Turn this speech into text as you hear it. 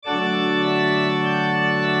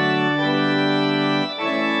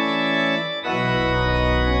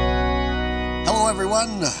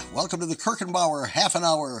everyone. Welcome to the Kirchenbauer Half an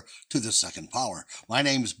Hour to the Second Power. My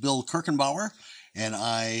name's Bill Kirchenbauer, and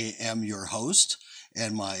I am your host.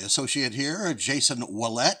 And my associate here, Jason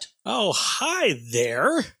Willett. Oh, hi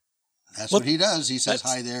there. That's what he does. He says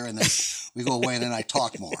hi there, and then we go away, and then I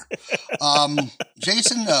talk more.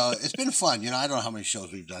 Jason, it's been fun. I don't know how many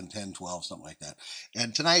shows we've done, 10, 12, something like that.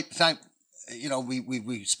 And tonight,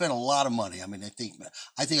 we spent a lot of money. I mean, I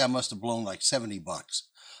think I must have blown like $70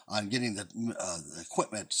 on getting the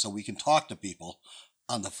equipment so we can talk to people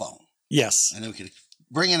on the phone. Yes. And then we could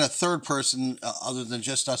bring in a third person other than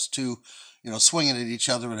just us two, swinging at each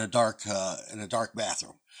other in a dark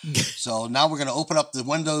bathroom. So now we're going to open up the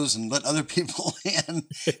windows and let other people in.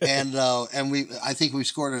 And I think we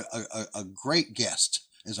scored a great guest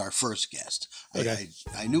as our first guest. Okay.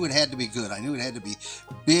 I knew it had to be good. I knew it had to be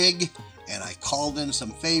big. And I called in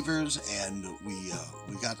some favors, and we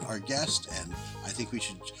got our guest, and I think we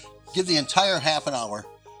should give the entire half an hour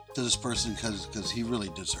to this person because he really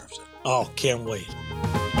deserves it. Oh, can't wait.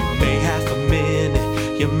 You may have a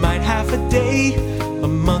minute, you might have a day. A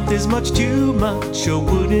month is much too much, or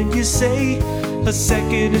wouldn't you say? A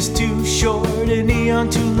second is too short, an eon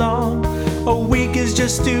too long. A week is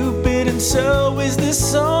just stupid, and so is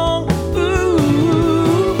this song.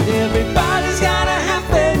 Ooh, everybody's got a half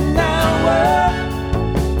an hour.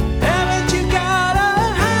 Haven't you got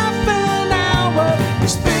a half an hour?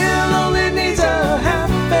 This Bill only needs a half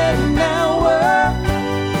an hour.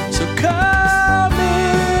 So come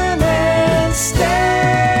in and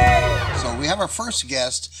stay. So we have our first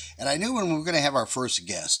guest, and I knew when we were going to have our first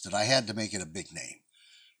guest that I had to make it a big name.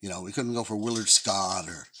 We couldn't go for Willard Scott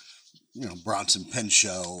or, Bronson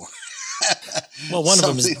Pinchot. Well,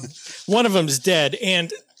 one of them's dead,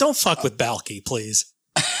 and don't fuck with Balky, please.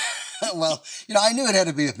 Well, I knew it had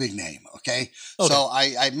to be a big name. Okay. So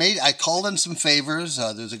I called in some favors.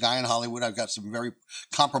 There's a guy in Hollywood I've got some very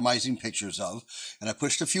compromising pictures of, and I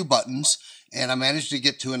pushed a few buttons, and I managed to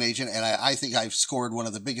get to an agent, and I think I've scored one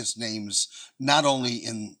of the biggest names, not only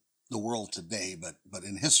in the world today, but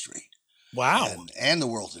in history. Wow. And the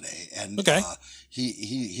world today. And okay.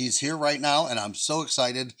 He's here right now, and I'm so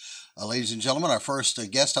excited. Ladies and gentlemen, our first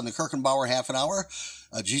guest on the Kirchenbauer Half an Hour,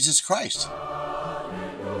 Jesus Christ.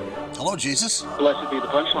 Hello, Jesus. Blessed be the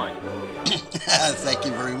punchline. Thank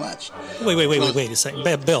you very much. Wait a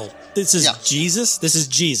second. Bill, this is Jesus? This is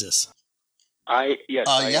Jesus. I am.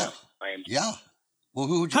 I am. Yeah. Well,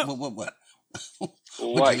 who would you, what?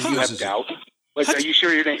 Why, you have doubt? Are you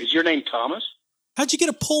sure is your name Thomas? How'd you get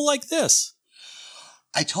a pull like this?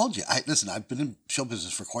 I told you. Listen, I've been in show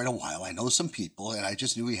business for quite a while. I know some people, and I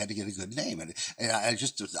just knew he had to get a good name. And I'm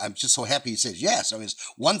just so happy he says yes. I mean, it's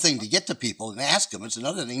one thing to get to people and ask them. It's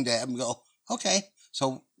another thing to have them go, okay.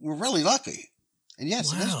 So we're really lucky. And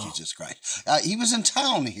yes, It is Jesus Christ. He was in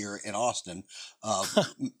town here in Austin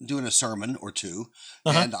doing a sermon or two.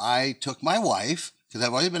 Uh-huh. And I took my wife, because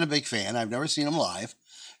I've always been a big fan. I've never seen him live.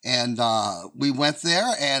 And we went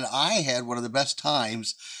there, and I had one of the best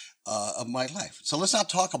times of my life. So let's not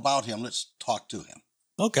talk about him. Let's talk to him.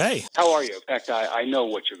 Okay. How are you? In fact, I know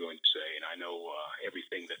what you're going to say, and I know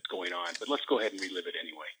everything that's going on. But let's go ahead and relive it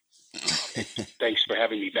anyway. Thanks for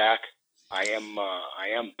having me back. I am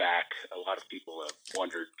back. A lot of people have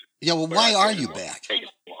wondered. Yeah. Well, why are you back?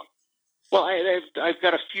 Well, I've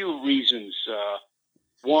got a few reasons.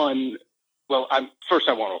 One, well, first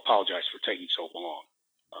I want to apologize for taking so long.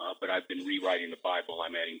 But I've been rewriting the Bible.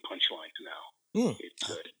 I'm adding punchlines now. It's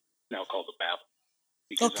now called the Babel.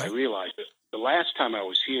 Because I realized that the last time I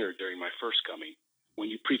was here during my first coming, when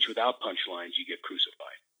you preach without punchlines, you get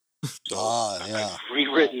crucified. So I've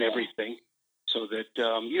rewritten everything so that,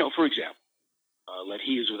 for example, let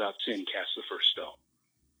he who is without sin cast the first stone.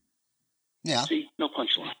 Yeah. See, no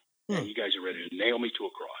punchline. And you guys are ready to nail me to a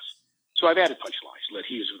cross. So I've added punchlines. Let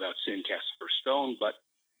he who is without sin cast the first stone, but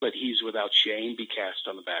let he who is without shame be cast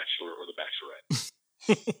on the bachelor or the bachelorette.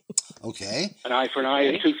 Okay. An eye for an eye,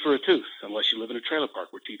 a tooth for a tooth, unless you live in a trailer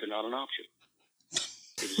park where teeth are not an option.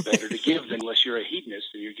 It is better to give than unless you're a hedonist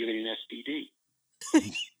and you're giving an STD.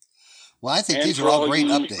 Well, I think these are all great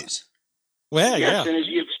updates. Well, yes, yeah.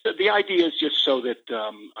 And the idea is just so that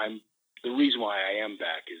the reason why I am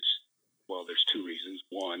back is, well, there's two reasons.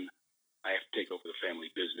 One, I have to take over the family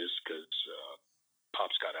business because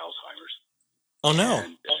Pop's got Alzheimer's. Oh no!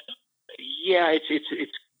 And, yeah,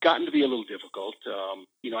 it's gotten to be a little difficult.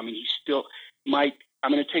 He's still I'm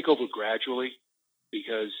going to take over gradually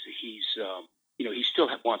because he's he still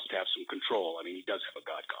wants to have some control. I mean, he does have a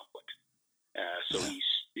God complex, so he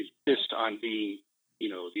insists on being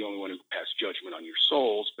the only one who can pass judgment on your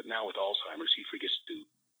souls. But now with Alzheimer's, he forgets to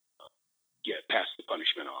pass the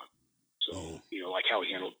punishment on. So like how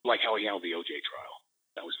he handled the OJ trial.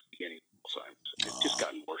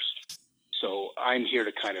 I'm here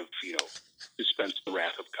to kind of, dispense the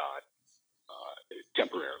wrath of God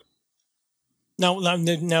temporarily.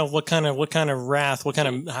 Now, what kind of wrath?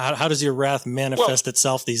 How does your wrath manifest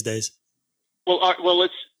itself these days? Well,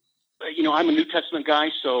 it's I'm a New Testament guy,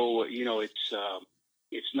 so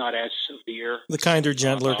it's not as severe. The kinder,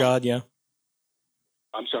 gentler God, yeah.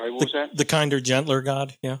 I'm sorry, what was that? The kinder, gentler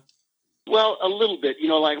God, yeah. Well, a little bit.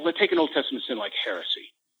 Like let's take an Old Testament sin like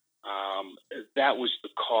heresy. That was the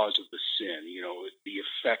cause of the sin. The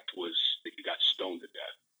effect was that you got stoned to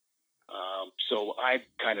death. So I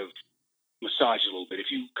kind of massage it a little bit.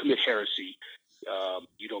 If you commit heresy,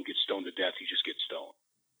 you don't get stoned to death. You just get stoned.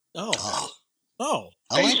 Oh.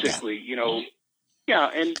 Basically, yeah,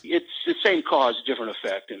 and it's the same cause, different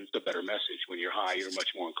effect, and it's a better message. When you're high, you're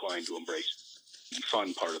much more inclined to embrace the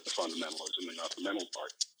fun part of the fundamentalism and not the mental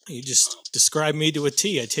part. You just describe me to a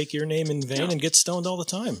T. I take your name in vain and get stoned all the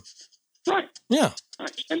time. Right. Yeah.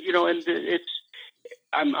 Right. And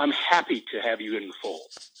I'm happy to have you in the fold.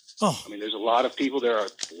 Oh. I mean, there are a lot of people who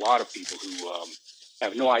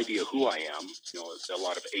have no idea who I am. A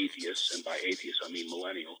lot of atheists, and by atheists I mean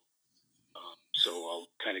millennial. So I'll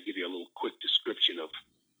kind of give you a little quick description of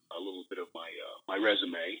a little bit of my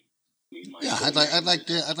resume. I'd like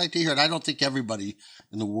to hear it. I don't think everybody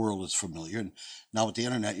in the world is familiar, and now with the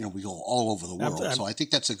internet, we go all over the world. So I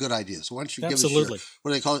think that's a good idea. So why don't you give us your, what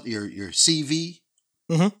do they call it? Your CV,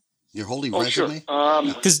 your holy resume?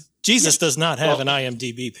 Because Jesus does not have an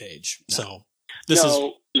IMDb page. No. So this is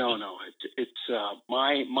no. It's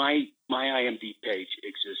my IMDb page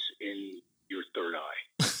exists in your third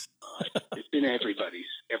eye. It's in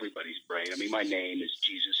everybody's brain. I mean, my name is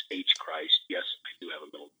Jesus H. Christ. Yes, I do have a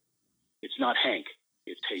middle. It's not Hank.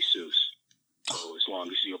 It's Jesus. So as long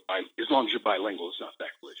as you're bilingual, it's not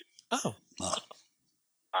sacrilegious.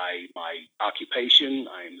 My occupation,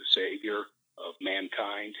 I am the savior of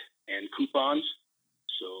mankind and coupons.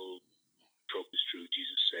 So trope is true.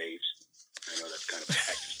 Jesus saves. I know that's kind of a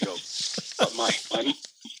hacky joke, but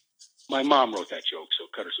my mom wrote that joke, so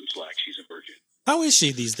cut her some slack. She's a virgin. How is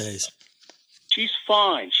she these days? She's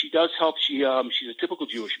fine. She does help. She's a typical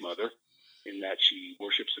Jewish mother in that she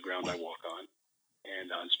worships the ground I walk on,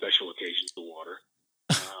 and on special occasions the water.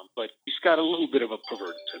 But she's got a little bit of a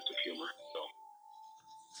perverted sense of humor. So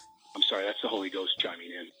I'm sorry, that's the Holy Ghost chiming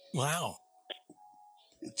in. Wow,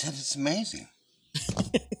 that's amazing.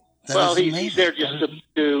 He's there just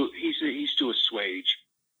to assuage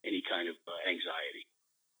any kind of anxiety.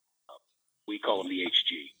 We call him the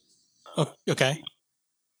HG. Okay.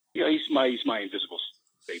 Yeah, he's my invisible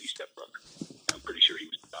baby stepbrother. I'm pretty sure he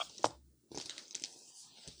was adopted.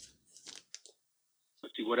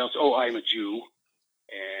 Let's see what else. Oh, I am a Jew,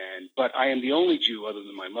 but I am the only Jew other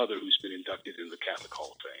than my mother who's been inducted into the Catholic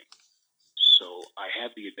Hall of Fame. So I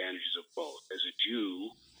have the advantages of both. As a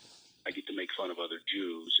Jew, I get to make fun of other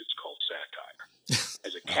Jews. It's called satire.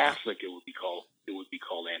 As a Catholic, it would be called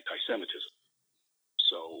anti-Semitism.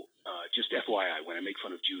 So just FYI, when I make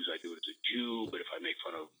fun of Jews, I do it as a Jew. But if I make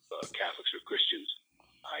fun of Catholics or Christians,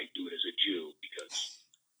 I do it as a Jew because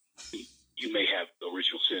you may have the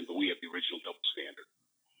original sin, but we have the original double standard.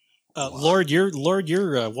 Lord,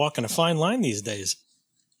 you're walking a fine line these days.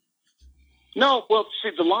 No, well,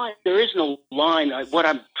 see, the line, there is no line. What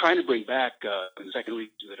I'm trying to bring back, in the second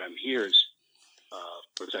reason that I'm here is,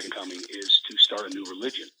 for the second coming, is to start a new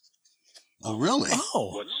religion. Oh, really?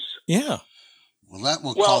 Oh, yeah. Well, that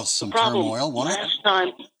will cause some turmoil, won't it? Last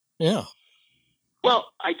time. Yeah.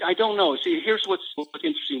 Well, I don't know. See, here's what's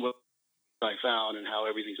interesting, what I found and how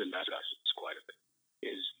everything's been bastardized quite a bit,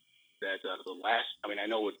 is that I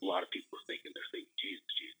know what a lot of people are thinking. They're thinking, Jesus.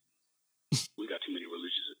 We got too many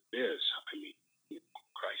religions as it is. I mean,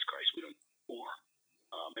 Christ, we don't need more.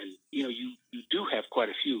 And, you do have quite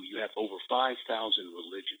a few. You have over 5,000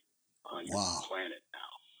 religions on your planet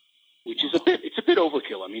now, which is it's a bit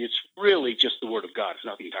overkill. I mean, it's really just the Word of God. It's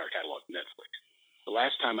not the entire catalog of Netflix. The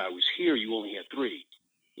last time I was here, you only had 3.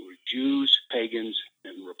 There were Jews, pagans,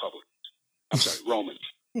 and Republicans. I'm sorry, Romans.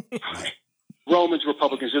 Romans,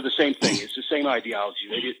 Republicans, they're the same thing. It's the same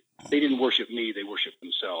ideology. They didn't worship me. They worshiped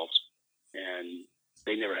themselves. And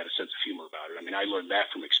they never had a sense of humor about it. I mean, I learned that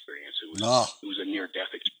from experience. It was a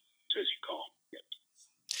near-death experience, as you call them. Yeah.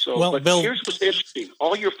 So, but Bill, here's what's interesting.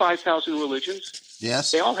 All your 5,000 religions,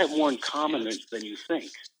 yes, they all have more in common than you think.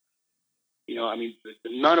 I mean,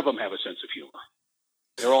 none of them have a sense of humor.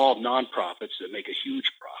 They're all nonprofits that make a huge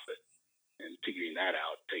profit. And figuring that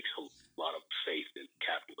out takes a lot of faith in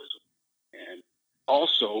capitalism. And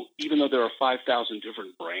also, even though there are 5,000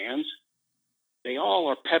 different brands, they all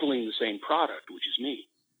are peddling the same product, which is me.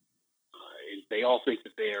 And they all think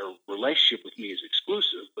that their relationship with me is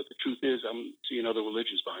exclusive, but the truth is I'm seeing other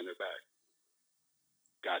religions behind their back.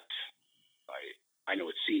 got, I know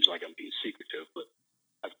it seems like I'm being secretive, but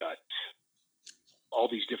I've got all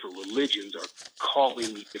these different religions are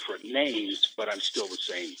calling me different names, but I'm still the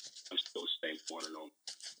same. I'm still the same one and only.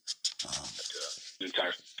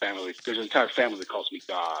 There's an entire family that calls me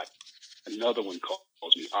God. Another one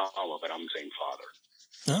calls me Allah, but I'm the same Father.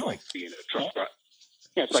 Oh. It's like being a truck driver.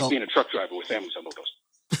 Yeah, it's like being a truck driver with family symbols.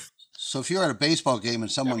 So if you're at a baseball game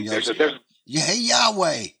and someone yells, there's "Hey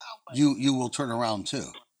Yahweh," you will turn around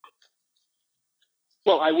too.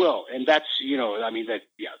 Well, I will, and that's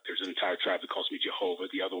there's an entire tribe that calls me Jehovah.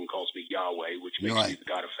 The other one calls me Yahweh, which makes me the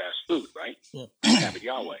god of fast food, right? Yeah. Have it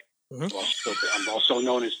Yahweh. I'm also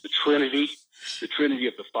known as the Trinity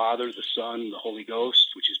of the Father, the Son, the Holy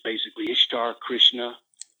Ghost, which is basically Ishtar, Krishna,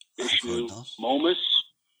 Vishnu, Momus,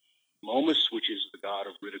 which is the god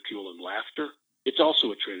of ridicule and laughter. It's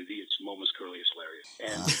also a Trinity. It's Momus Curlius Larius.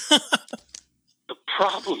 And the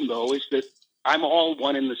problem, though, is that I'm all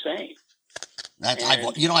one and the same.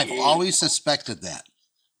 I've always suspected that.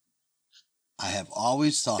 I have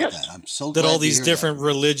always thought that. I'm so glad that all these different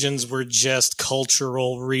religions were just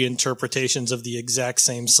cultural reinterpretations of the exact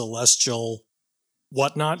same celestial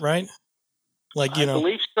whatnot, right? Like, I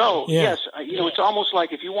believe so. Yeah. Yes. It's almost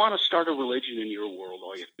like if you want to start a religion in your world,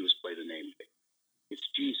 all you have to do is play the name. It's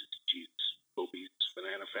Jesus. Jesus. Bobesus,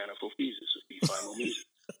 banana, fana, fophesus,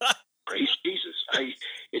 praise Jesus.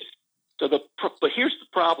 But here's the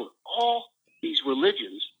problem. All these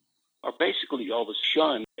religions are basically all to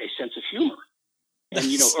shun a sense of humor. And,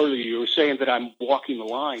 earlier you were saying that I'm walking the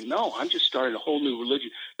line. No, I'm just starting a whole new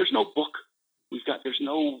religion. There's no book. I've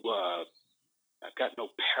got no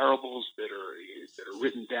parables that are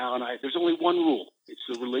written down. There's only one rule. It's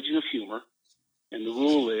the religion of humor. And the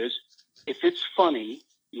rule is, if it's funny,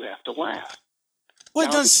 you have to laugh. Well,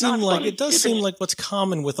 it does seem like what's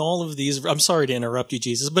common with all of these. I'm sorry to interrupt you,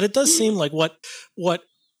 Jesus, but it does seem like what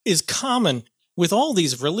is common with all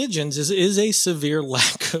these religions is a severe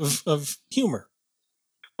lack of humor.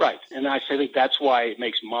 Right, and I think that's why it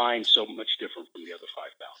makes mine so much different from the other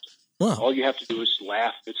 5,000. Wow. All you have to do is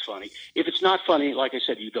laugh if it's funny. If it's not funny, like I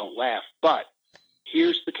said, you don't laugh. But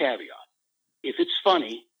here's the caveat. If it's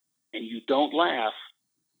funny and you don't laugh,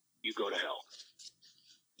 you go to hell.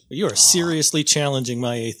 You are seriously challenging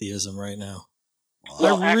my atheism right now.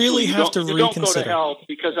 Well, I really have to reconsider. You don't go to hell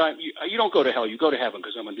because you don't go to hell. You go to heaven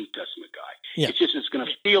because I'm a New Testament guy. Yeah. It's going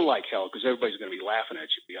to feel like hell because everybody's going to be laughing at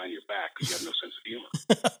you behind your back because you have no sense of humor.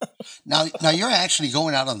 Now you're actually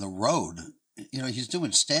going out on the road. He's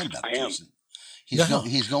doing stand-up. I am.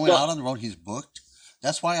 He's going out on the road. He's booked.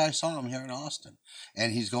 That's why I saw him here in Austin.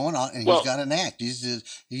 And he's going on, and he's got an act. He's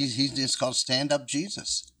just called Stand-Up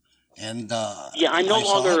Jesus. And I'm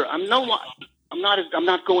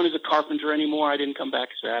not going as a carpenter anymore. I didn't come back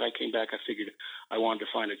as that. I came back. I figured I wanted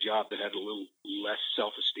to find a job that had a little less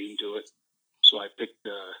self-esteem to it. So I picked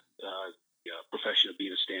the profession of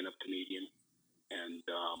being a stand-up comedian, and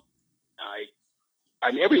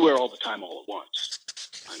I'm everywhere all the time, all at once.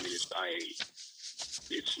 I mean,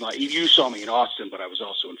 it's not. You saw me in Austin, but I was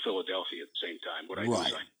also in Philadelphia at the same time. What I do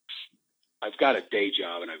is I've got a day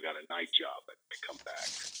job and I've got a night job. I come back.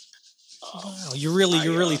 Wow, you're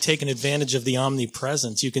really taking advantage of the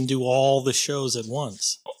omnipresence. You can do all the shows at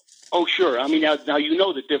once. Oh, sure. I mean, now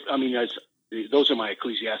those are my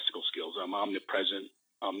ecclesiastical skills. I'm omnipresent,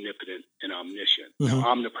 omnipotent, and omniscient. Mm-hmm. Now,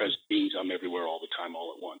 omnipresent means I'm everywhere all the time,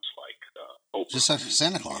 all at once, like Oprah. Just like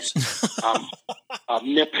Santa Claus.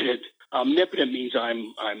 Omnipotent means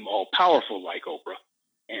I'm all powerful, like Oprah,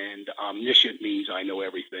 and omniscient means I know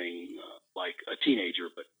everything, like a teenager,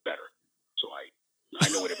 but better. So I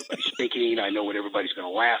know what everybody's thinking. I know what everybody's going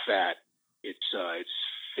to laugh at. It's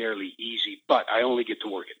fairly easy, but I only get to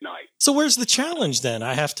work at night. So where's the challenge then?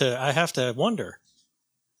 I have to wonder.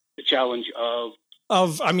 The challenge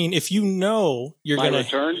if you know you're going to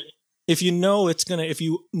return, if you know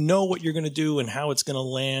what you're going to do and how it's going to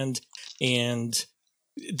land, and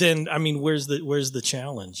then where's the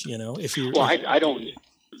challenge? I don't.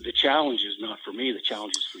 The challenge is not for me. The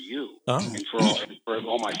challenge is for you and for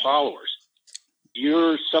all my followers.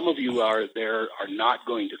 Some of you are not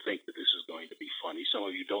going to think that this is going to be funny. Some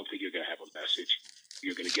of you don't think you're going to have a message.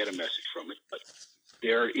 You're going to get a message from it, but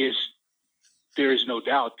there is no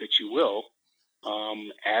doubt that you will.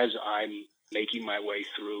 As I'm making my way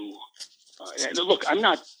through, and look, I'm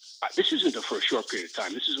not. This isn't for a short period of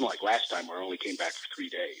time. This isn't like last time where I only came back for 3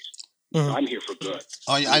 days. Mm-hmm. I'm here for good.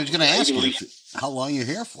 I was going to ask you how long you're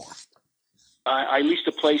here for. I leased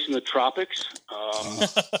a place in the tropics.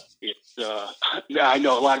 I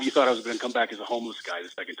know a lot of you thought I was going to come back as a homeless guy the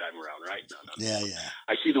second time around, right? No. Yeah.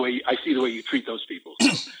 I see the way you treat those people.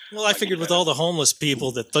 So Well, I figured with all the homeless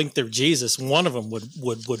people that think they're Jesus, one of them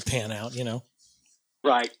would pan out, you know.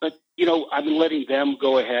 Right, but I've been letting them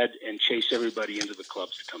go ahead and chase everybody into the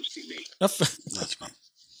clubs to come see me. That's great.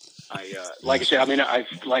 Like I said, I'm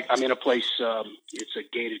in a place. It's a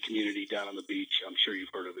gated community down on the beach. I'm sure you've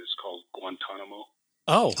heard of it. It's called Guantanamo.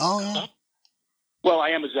 Oh, Yeah. Well, I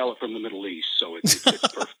am a zealot from the Middle East, so it's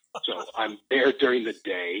perfect. So I'm there during the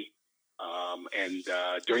day, and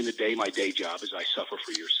during the day, my day job is I suffer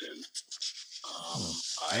for your sins.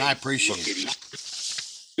 And I appreciate it.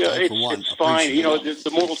 Yeah, it's fine.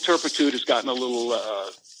 The moral turpitude has gotten a little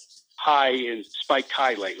high and spiked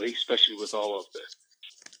high lately, especially with all of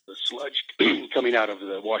the sludge coming out of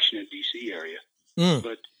the Washington D.C. area.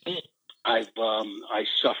 But I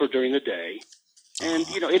suffer during the day, and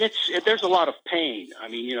there's a lot of pain. I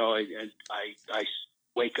mean, I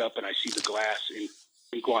wake up and I see the glass in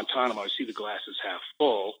Guantanamo. I see the glass is half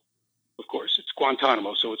full. Of course, it's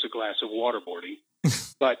Guantanamo, so it's a glass of waterboarding.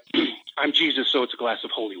 But I'm Jesus, so it's a glass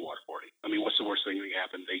of holy waterboarding. I mean, what's the worst thing that can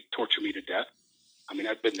happen? They torture me to death. I mean,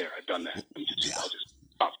 I've been there. I've done that. I'll just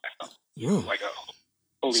pop back up like a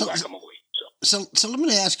holy whack-a-mole. So let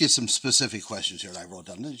me ask you some specific questions here that I wrote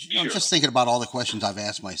down. I'm Sure. just thinking about all the questions I've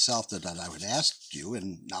asked myself that I would ask you,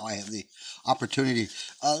 and now I have the opportunity.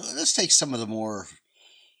 Let's take some of the more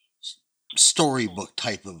storybook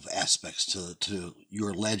type of aspects to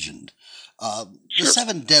your legend. The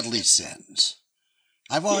 7 deadly sins.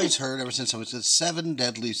 I've always heard ever since I was at 7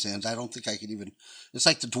 deadly sins. I don't think I could even. It's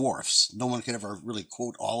like the dwarfs. No one could ever really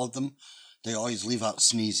quote all of them. They always leave out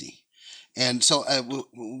sneezy. And so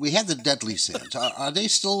we have the deadly sins. Are they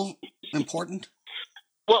still important?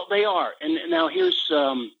 Well, they are. And now here's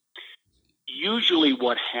usually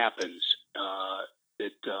what happens.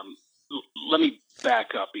 Let me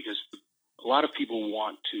back up because a lot of people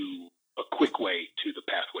want a quick way to the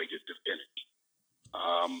pathway to divinity.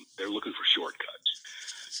 They're looking for shortcuts.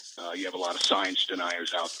 You have a lot of science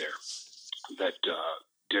deniers out there that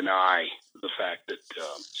deny the fact that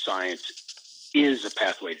science is a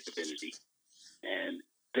pathway to divinity, and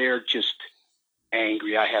they're just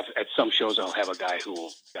angry. At some shows I'll have a guy who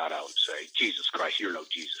will shout out and say, "Jesus Christ, you're no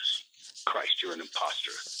Jesus. Christ, you're an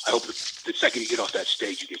imposter. I hope the second you get off that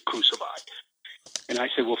stage you get crucified." And I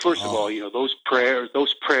said, well, first of all, those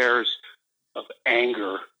prayers of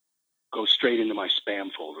anger go straight into my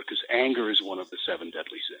spam folder because anger is one of the 7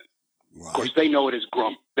 deadly sins. Right. Of course, they know it as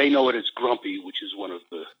grumpy, which is one of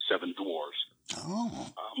the 7 dwarves.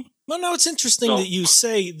 Well, no, it's interesting that you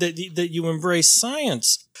say that you embrace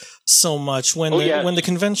science so much when the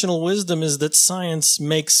conventional wisdom is that science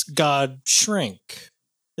makes God shrink.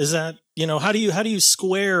 Is that how do you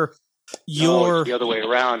square your? No, it's the other way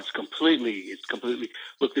around. It's completely.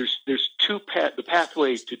 Look, there's 2 the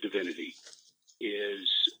pathway to divinity is,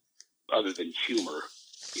 other than humor,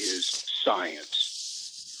 is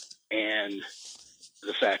science and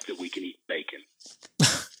the fact that we can eat bacon.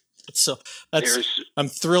 So I'm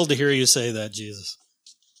thrilled to hear you say that, Jesus.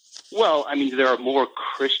 Well, I mean, there are more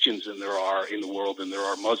Christians than there are in the world than there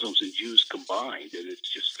are Muslims and Jews combined, and it's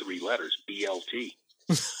just 3 letters, BLT.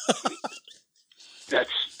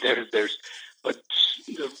 But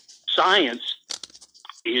the science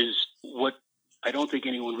is what I don't think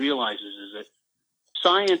anyone realizes is that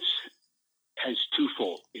science has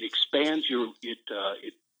twofold. It expands your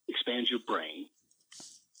brain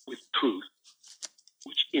with truth,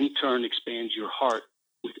 which in turn expands your heart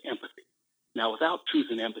with empathy. Now, without truth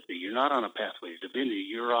and empathy, you're not on a pathway to divinity.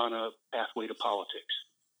 You're on a pathway to politics,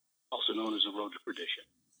 also known as a road to perdition.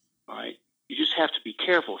 All right? You just have to be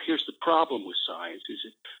careful. Here's the problem with science is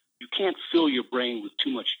that you can't fill your brain with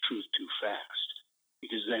too much truth too fast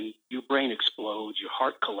because then your brain explodes, your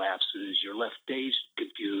heart collapses, you're left dazed,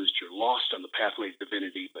 confused, you're lost on the pathway to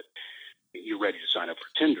divinity, but you're ready to sign up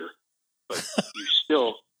for Tinder. But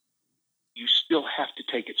you still have to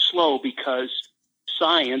take it slow because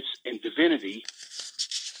science and divinity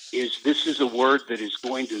this is a word that is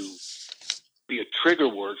going to be a trigger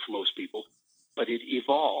word for most people, but it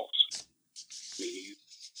evolves. I mean,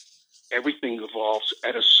 everything evolves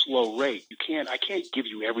at a slow rate. I can't give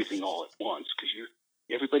you everything all at once because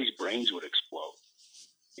everybody's brains would explode.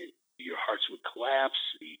 And your hearts would collapse.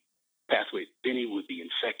 The pathway to divinity would be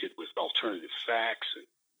infected with alternative facts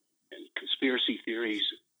and conspiracy theories.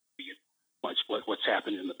 What's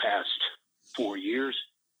happened in the past 4 years,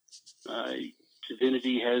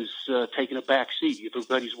 divinity has taken a back seat.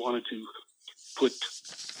 Everybody's wanted to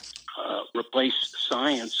replace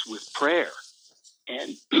science with prayer,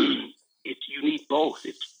 and you you need both.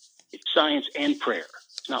 It's science and prayer.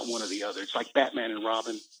 It's not one or the other. It's like Batman and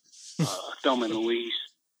Robin, Thelma and Louise.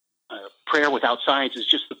 Prayer without science is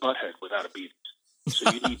just the butthead without a beat.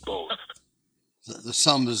 So you need both. The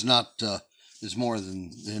sum is not is more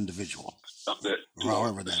than the individual.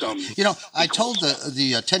 However that. You know, I told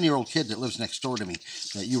the 10-year-old kid that lives next door to me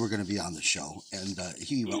that you were going to be on the show, and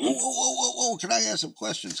he went, whoa, can I ask some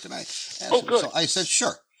questions? Can I ask him? Good. So I said,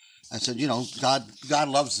 sure. I said, you know, God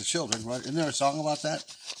loves the children. Right? Isn't there a song about that?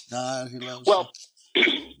 God, he loves them.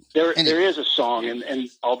 There is a song, and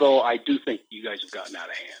although I do think you guys have gotten out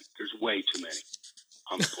of hand, there's way too many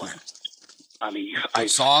on the planet. I mean,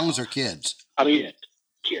 songs or kids? I mean,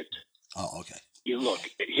 kids. Oh, okay. You look,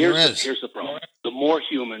 here's the problem. The more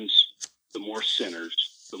humans, the more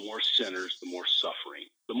sinners, the more sinners, the more suffering.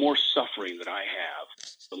 The more suffering that I have,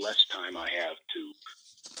 the less time I have to,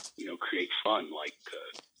 create fun like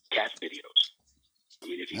cat videos. I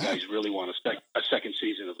mean, if you guys really want a second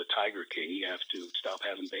season of The Tiger King, you have to stop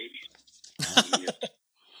having babies.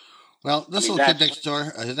 Well, this little kid next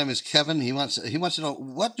door, his name is Kevin. He wants to know,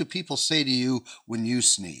 what do people say to you when you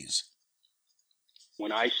sneeze?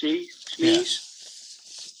 When I sneeze? Yes.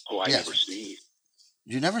 Oh, I never sneeze.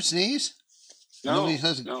 You never sneeze? No. Nobody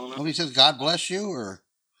says, no. Nobody says God bless you, or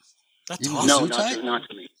that's awesome. No, not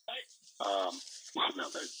to me.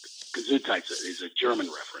 The Gesundheit is a German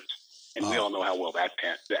reference, and we all know how well that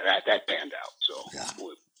panned out. So. Yeah.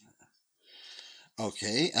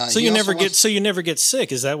 Okay. So you never get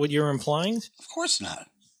sick. Is that what you're implying? Of course not.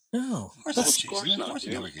 No, of course not.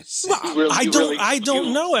 You never get sick. Well, I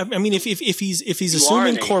don't know. I mean, if he's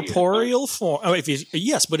assuming corporeal form, but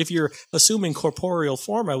if you're assuming corporeal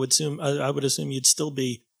form, I would assume you'd still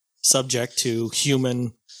be subject to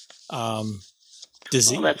human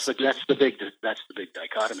disease. Well, that's the big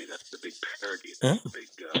dichotomy. That's the big parody. That's the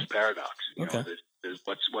big paradox. There's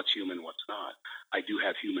what's human, what's not. I do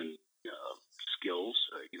have human skills.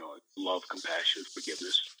 Love, compassion,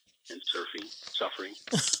 forgiveness, and suffering.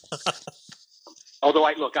 Although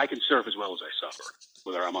I can surf as well as I suffer.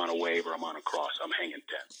 Whether I'm on a wave or I'm on a cross, I'm hanging 10.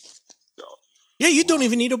 So yeah, you don't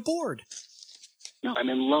even need a board. No, I'm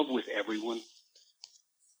in love with everyone,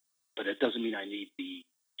 but it doesn't mean I need the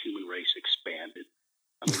human race expanded.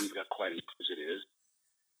 I mean, we've got quite enough as it is.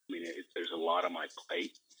 I mean, there's a lot on my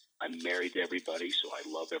plate. I'm married to everybody, so I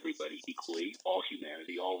love everybody equally, all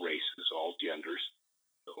humanity, all races, all genders.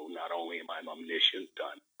 So not only am I omniscient,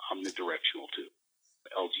 I'm omnidirectional too.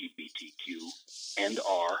 LGBTQ and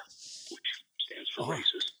R, which stands for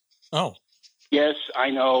racist. Oh. Yes,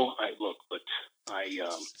 I know. But I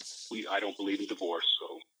don't believe in divorce,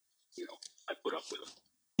 so I put up with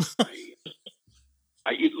them.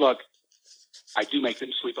 I do make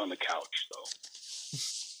them sleep on the couch, though.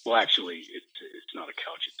 Well, actually, it's not a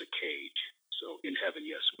couch; it's a cage. So in heaven,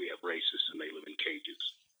 yes, we have racists, and they live in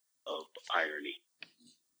cages of irony.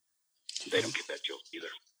 They don't get that joke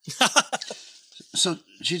either. So,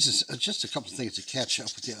 Jesus, just a couple of things to catch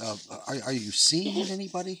up with you. Are you seeing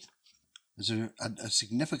anybody? Is there a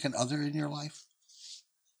significant other in your life?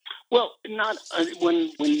 Well, not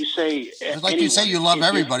when you say like anyone, you say, you love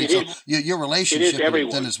everybody. So your relationship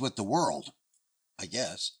then is with the world, I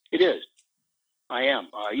guess. It is. I am.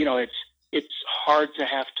 It's hard to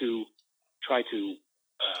have to try to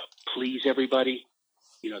please everybody.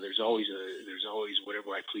 There's always whatever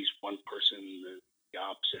I please one person, the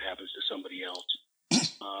opposite happens to somebody else.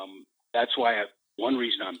 That's why one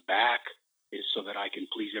reason I'm back is so that I can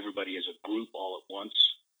please everybody as a group all at once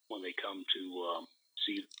when they come to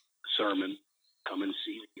see the sermon, come and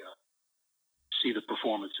see the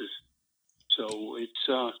performances. So it's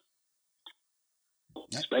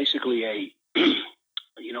basically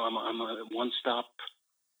I'm a one-stop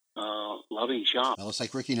loving shop. Well, it's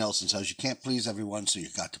like Ricky Nelson says, you can't please everyone, so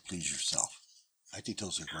you've got to please yourself. I think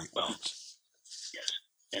those are great words. Yes,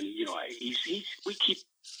 and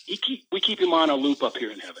we keep him on a loop up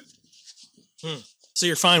here in heaven. So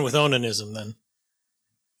you're fine with onanism then?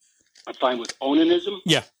 I'm fine with onanism.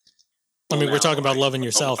 Yeah, I mean, we're talking about loving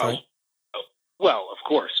yourself, right? Well, of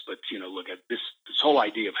course, but look at this whole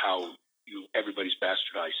idea of how everybody's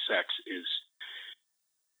bastardized sex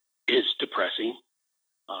is depressing.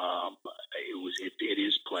 It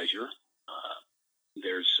is pleasure.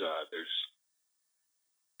 There's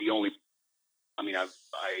the only. I mean, I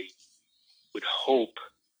would hope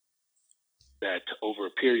that over a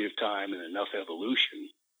period of time and enough evolution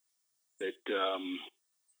that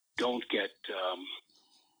don't get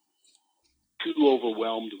too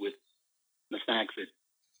overwhelmed with the fact that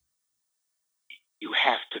you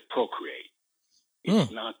have to procreate.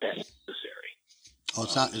 It's not that necessary. Oh,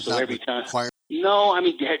 it's not. It's so not every time. Required. No, I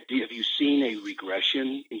mean, have you seen a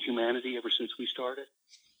regression in humanity ever since we started?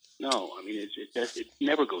 No, I mean, it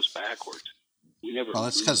never goes backwards. We never. Well,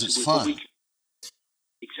 that's because it's fun.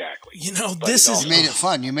 Exactly. You know, But this is You made it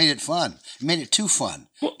fun. You made it fun. You made it too fun.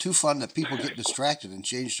 Too fun that people get distracted and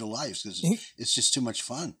change their lives because it's just too much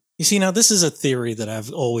fun. You see, now this is a theory that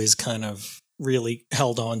I've always kind of really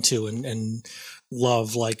held on to and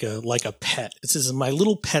love like a pet. This is my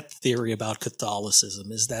little pet theory about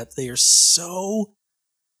Catholicism, is that they are so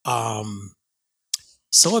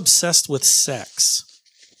obsessed with sex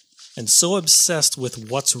and so obsessed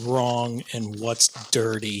with what's wrong and what's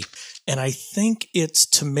dirty. And I think it's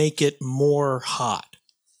to make it more hot.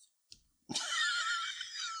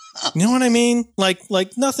 You know what I mean? Like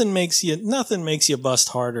nothing makes you bust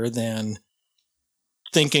harder than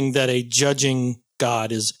thinking that a judging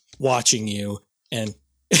God is watching you. And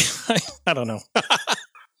I don't know.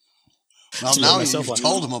 Well, now you've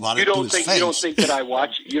told him about it. You don't think that I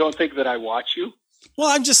watch? You don't think that I watch you? Well,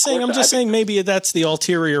 I'm just saying maybe that's the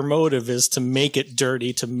ulterior motive, is to make it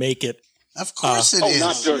dirty, to make it. Of course it is.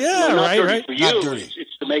 Not dirty. Yeah, not right, dirty right. For you. Not dirty.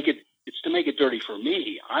 It's to make it dirty for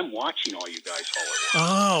me. I'm watching all you guys all at once.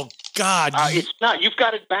 Oh God! It's not. You've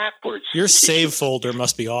got it backwards. Your save folder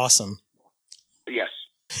must be awesome. Yes.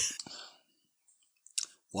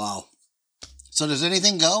 Wow. So does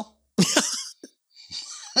anything go?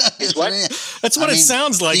 What? That's what it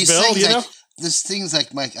sounds like, Bill. You know, there's things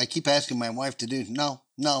like I keep asking my wife to do. No.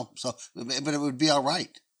 So, but it would be all right.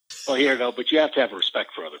 Well, here, no, but you have to have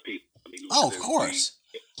respect for other people. I mean, of course.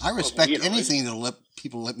 I respect anything that'll let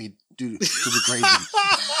people let me do to degrade them.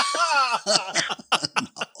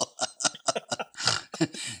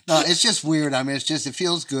 No, it's just weird. I mean, it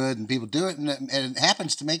feels good, and people do it, and it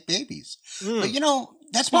happens to make babies. But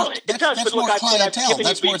that's more clientele.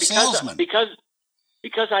 That's more salesman. Because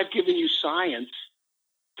I've given you science.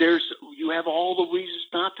 You have all the reasons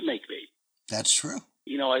not to make babies. That's true.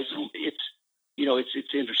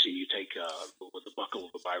 It's interesting. You take the buckle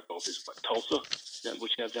of the Bible is Tulsa,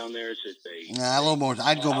 which you have down there. Is it a little more?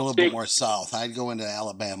 I'd go a little bit more south. I'd go into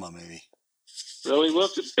Alabama, maybe. Really? Well,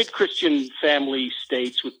 it's big Christian family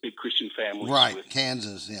states with big Christian families. Right,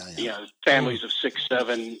 Kansas, yeah. Yeah, families of 6,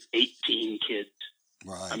 7, 18 kids.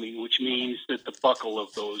 Right. I mean, which means that the buckle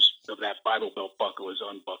of that Bible Belt buckle is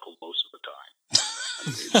unbuckled most of the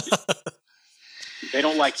time. They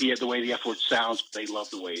don't like the way the F word sounds, but they love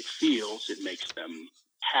the way it feels. It makes them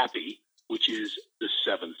happy, which is the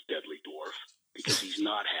seventh deadly dwarf, because he's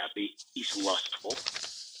not happy. He's lustful.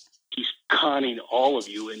 He's conning all of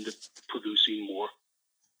you into producing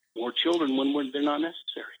more children when they're not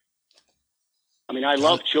necessary. I mean, I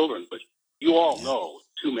love children, but you all know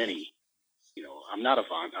too many. I'm not a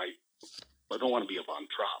Von. I don't want to be a Von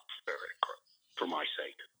Trapp for my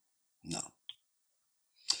sake. No.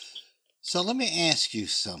 So let me ask you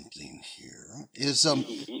something here. Is there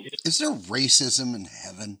racism in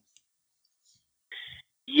heaven?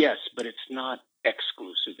 Yes, but it's not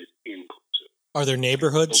exclusive. It's inclusive. Are there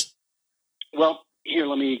neighborhoods? Well, here,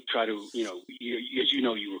 let me try to, as you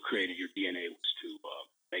know, you were created, your DNA was to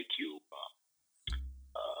make you,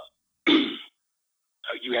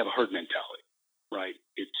 you have a herd mentality, right?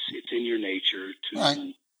 It's in your nature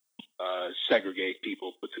to segregate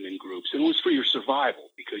people, put them in groups. And it was for your survival,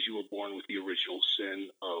 because you were born with the original sin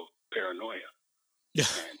of paranoia. Yeah.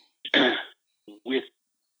 And with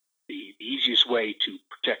the easiest way to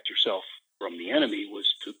protect yourself from the enemy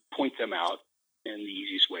was to point them out, and the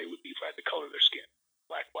easiest way would be by the color of their skin: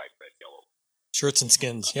 black, white, red, yellow. Shirts and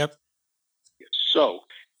skins. Yep. So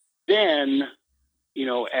then,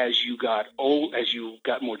 as you got old, as you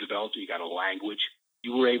got more developed, and you got a language,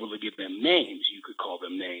 you were able to give them names. You could call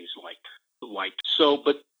them names like.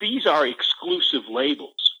 But these are exclusive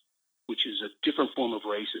labels, which is a different form of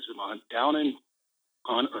racism.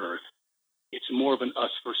 On Earth, it's more of an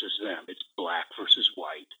us versus them. It's black versus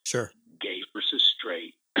white. Sure. Gay versus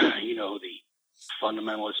straight. The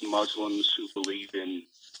fundamentalist Muslims who believe in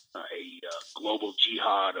a global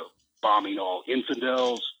jihad of bombing all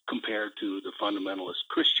infidels, compared to the fundamentalist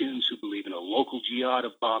Christians who believe in a local jihad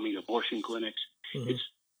of bombing abortion clinics. Mm-hmm. It's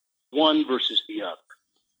one versus the other.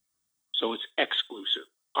 So it's exclusive.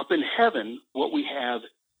 Up in heaven, what we have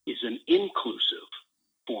is an inclusive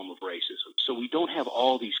form of racism. So we don't have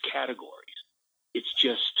all these categories. It's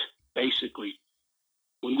just basically,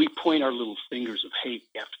 when we point our little fingers of hate,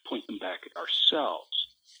 we have to point them back at ourselves.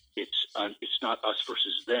 It's not us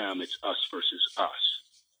versus them. It's us versus us.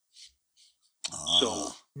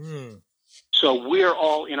 So we're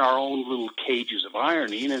all in our own little cages of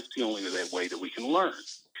irony, and it's the only way that we can learn.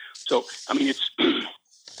 So, I mean,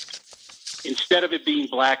 instead of it being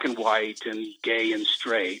black and white and gay and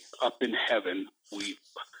straight, up in heaven, we've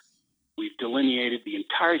delineated the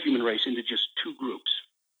entire human race into just two groups.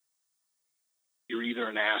 You're either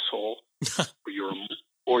an asshole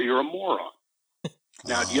or you're a moron.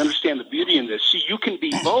 Now, do you understand the beauty in this? See, you can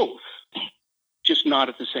be both, just not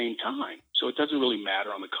at the same time. So it doesn't really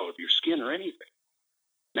matter on the color of your skin or anything.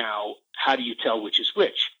 Now, how do you tell which is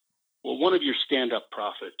which? Well, one of your stand-up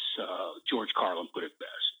prophets, George Carlin, put it best.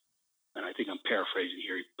 And I think I'm paraphrasing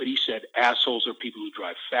here, but he said, assholes are people who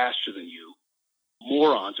drive faster than you.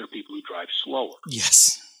 Morons are people who drive slower.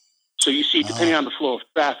 Yes. So you see, depending on the flow of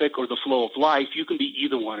traffic or the flow of life, you can be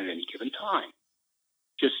either one at any given time.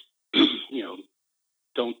 Just,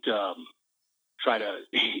 don't try to,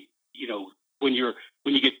 when you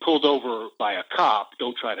get pulled over by a cop,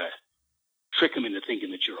 don't try to trick him into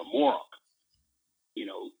thinking that you're a moron.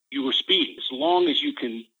 You were speeding. As long as you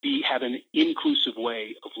can have an inclusive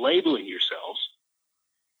way of labeling yourselves,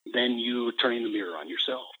 then you're turning the mirror on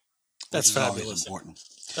yourself. That's fabulous. Important.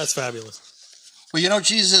 That's fabulous. Well,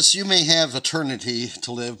 Jesus, you may have eternity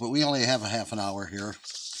to live, but we only have a half an hour here.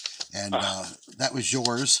 And that was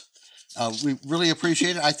yours. We really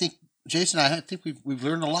appreciate it. I think, Jason, we've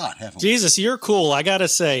learned a lot, haven't we? Jesus, you're cool. I got to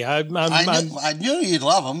say. I knew you'd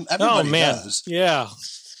love him. Everybody does. Yeah.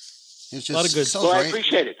 It's just a lot of good so Well, great. I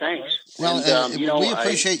appreciate it. Thanks. Well, we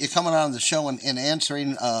appreciate you coming on the show and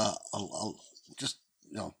answering all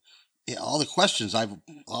the questions I've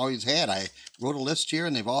always had. I wrote a list here,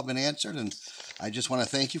 and they've all been answered. And I just want to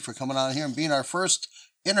thank you for coming on here and being our first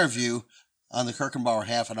interview on the Kirkenbauer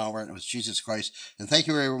Half an Hour, and it was Jesus Christ. And thank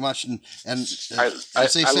you very much. And I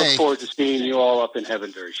look forward to seeing you all up in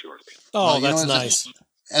heaven very shortly. Oh, that's nice.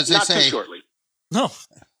 As they Not say, too shortly. No.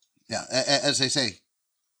 Yeah, as they say,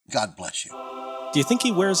 God bless you. Do you think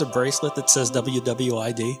he wears a bracelet that says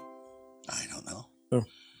WWID? I don't know. Oh.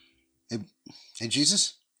 Hey,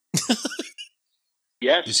 Jesus?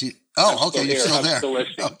 Yes. Is he? Oh, okay. You're still there. I'm still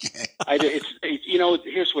listening. Okay.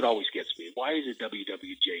 Here's what always gets me. Why is it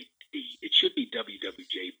WWJD? It should be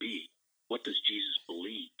WWJB. What does Jesus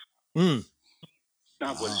believe?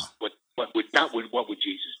 Not what would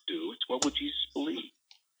Jesus do? It's what would Jesus believe?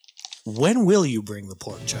 When will you bring the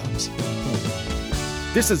pork chops?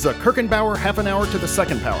 This is the Kirkenbauer Half an Hour to the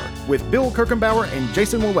Second Power with Bill Kirkenbauer and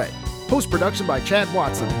Jason Ouellet. Post-production by Chad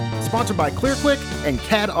Watson. Sponsored by ClearClick and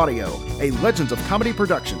CAD Audio, a Legends of Comedy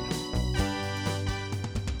production.